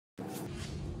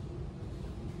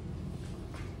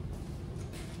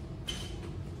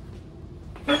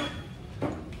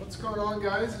going on,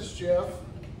 guys? It's Jeff.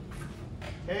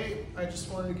 Hey, I just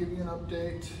wanted to give you an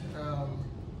update on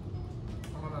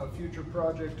a future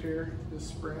project here this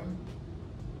spring.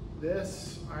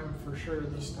 This, I'm for sure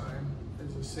this time,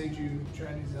 is a Seiju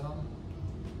Chinese elm.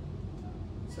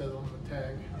 It says on the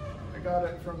tag. I got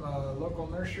it from a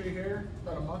local nursery here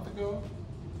about a month ago.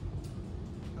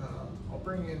 I'll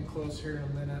bring you in close here in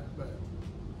a minute, but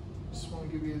just want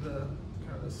to give you the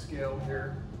kind of the scale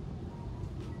here.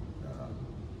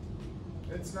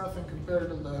 It's nothing compared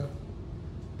to the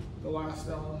last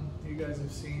elm you guys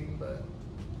have seen, but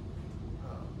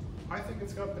I think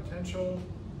it's got potential.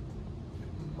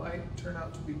 It might turn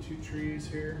out to be 2 trees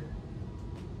here.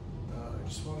 I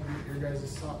just want to get your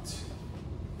guys' thoughts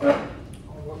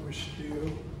on what we should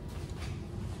do.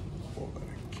 Pull the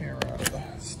camera out of the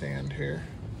stand here.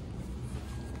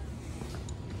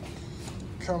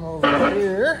 Come over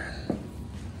here.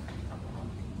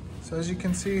 So as you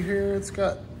can see here, it's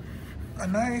got a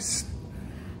nice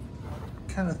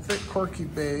kind of thick corky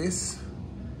base,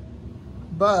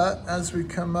 but as we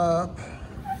come up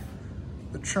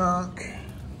the trunk,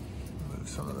 move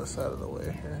some of this out of the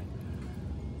way here,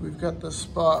 we've got this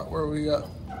spot where we got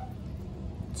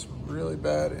some really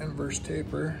bad inverse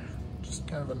taper, just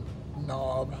kind of a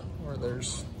knob where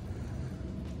there's,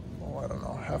 oh, I don't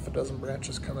know, half a dozen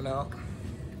branches coming out.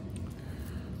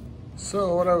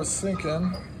 So what I was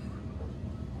thinking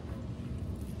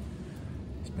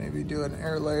is maybe do an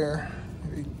air layer,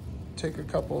 maybe take a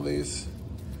couple of these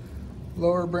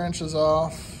lower branches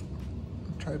off,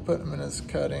 try putting them in as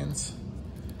cuttings,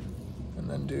 and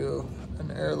then do an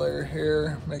air layer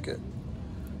here, make it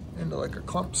into like a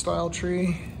clump style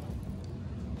tree.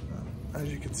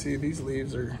 As you can see, these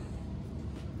leaves are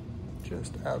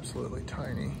just absolutely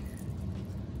tiny,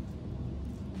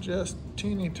 just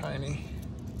teeny tiny.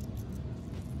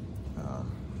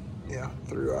 Yeah,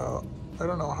 throughout. I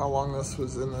don't know how long this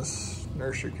was in this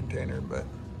nursery container, but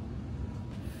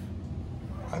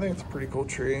I think it's a pretty cool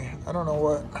tree. I don't know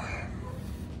what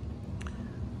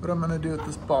I'm gonna do at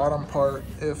this bottom part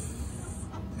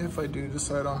if I do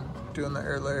decide on doing the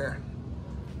air layer.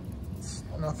 It's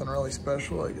nothing really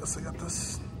special. I guess I got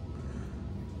this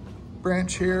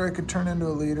branch here I could turn into a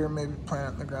leader, maybe plant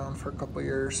it in the ground for a couple of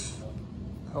years,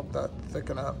 help that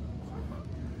thicken up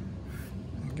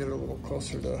and get it a little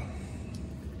closer to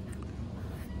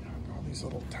these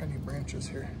little tiny branches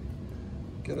here.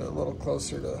 Get it a little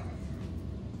closer to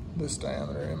this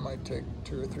diameter. It might take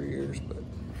 2 or 3 years, but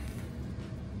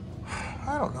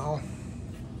I don't know.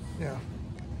 Yeah,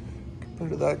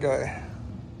 compared to that guy,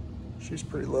 she's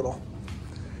pretty little.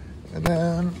 And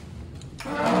then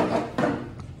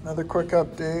another quick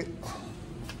update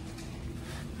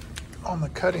on the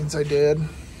cuttings I did.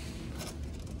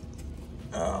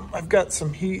 I've got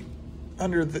some heat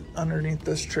underneath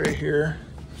this tray here.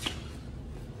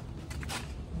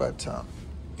 But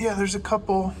yeah, there's a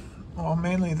couple, well,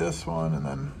 mainly this one and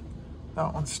then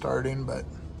that one's starting, but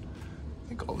I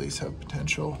think all these have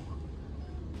potential.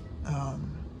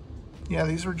 Yeah,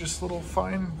 these were just little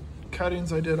fine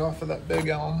cuttings I did off of that big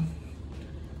elm.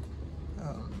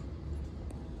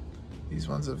 These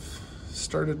ones have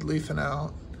started leafing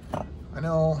out. I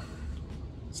know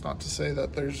it's not to say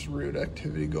that there's root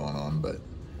activity going on, but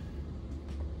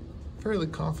fairly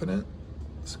confident.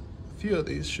 A few of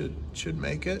these should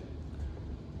make it,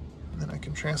 and then I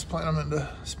can transplant them into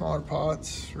smaller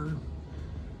pots or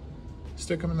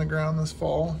stick them in the ground this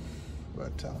fall.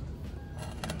 But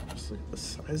just look at the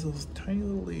size of those tiny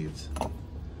little leaves.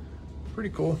 Pretty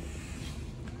cool.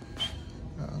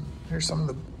 Here's some of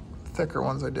the thicker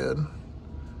ones I did.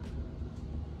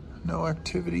 No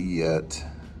activity yet,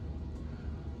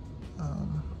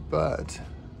 but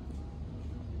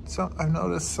I've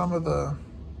noticed some of the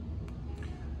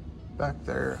back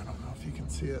there, I don't know if you can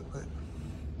see it, but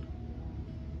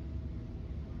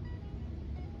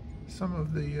some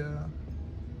of the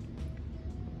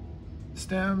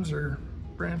stems or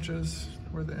branches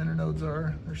where the internodes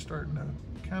are, they're starting to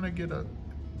kind of get a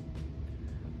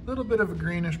little bit of a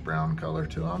greenish brown color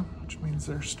to them, which means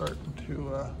they're starting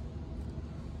to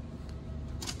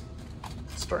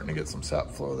get some sap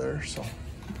flow there. So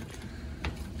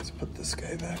let's put this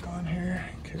guy back on here.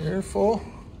 Careful.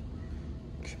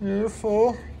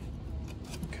 Careful.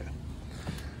 Okay.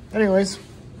 Anyways,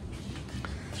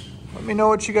 let me know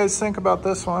what you guys think about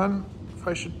this one. If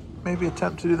I should maybe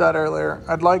attempt to do that air layer.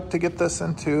 I'd like to get this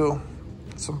into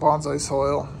some bonsai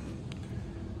soil.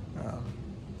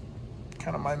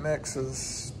 Kind of my mix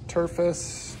is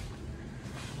turfus,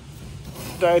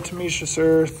 diatomaceous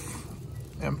earth,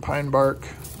 and pine bark.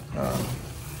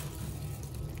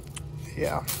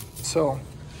 Yeah, so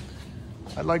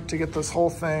I'd like to get this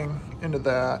whole thing into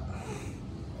that.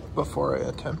 before I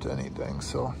attempt anything.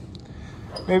 So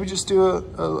maybe just do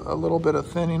a little bit of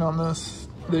thinning on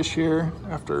this year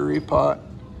after a repot.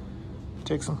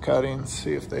 Take some cuttings,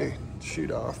 see if they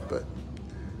shoot off. But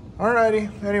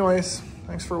alrighty, anyways,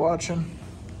 thanks for watching.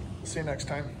 See you next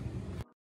time.